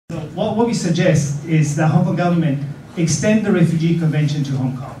So what we suggest is the Hong Kong government extend the Refugee Convention to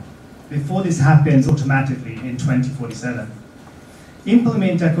Hong Kong before this happens automatically in 2047.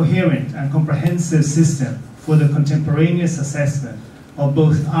 Implement a coherent and comprehensive system for the contemporaneous assessment of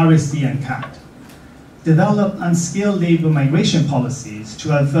both RSD and CAT. Develop unskilled labor migration policies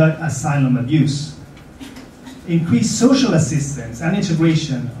to avert asylum abuse. Increase social assistance and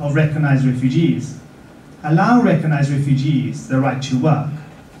integration of recognized refugees. Allow recognized refugees the right to work.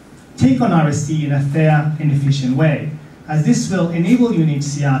 Take on RSD in a fair and efficient way, as this will enable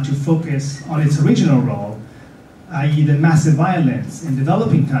UNHCR to focus on its original role, i.e. the massive violence in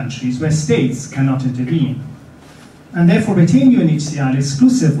developing countries where states cannot intervene, and therefore retain UNHCR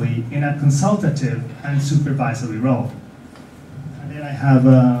exclusively in a consultative and supervisory role. And then I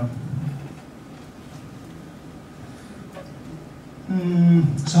have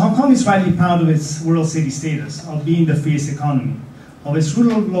so Hong Kong is rightly proud of its world city status, of being the freest economy, of its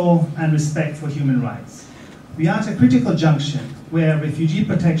rule of law and respect for human rights. We are at a critical junction where refugee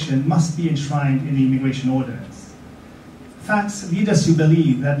protection must be enshrined in the immigration ordinance. Facts lead us to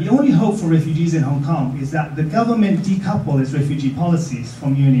believe that the only hope for refugees in Hong Kong is that the government decouple its refugee policies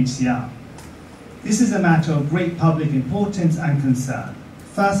from UNHCR. This is a matter of great public importance and concern.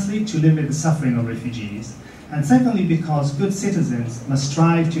 Firstly, to limit the suffering of refugees, and secondly, because good citizens must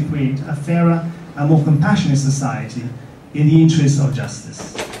strive to create a fairer and more compassionate society in the interest of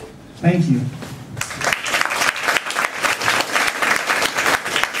justice. Thank you.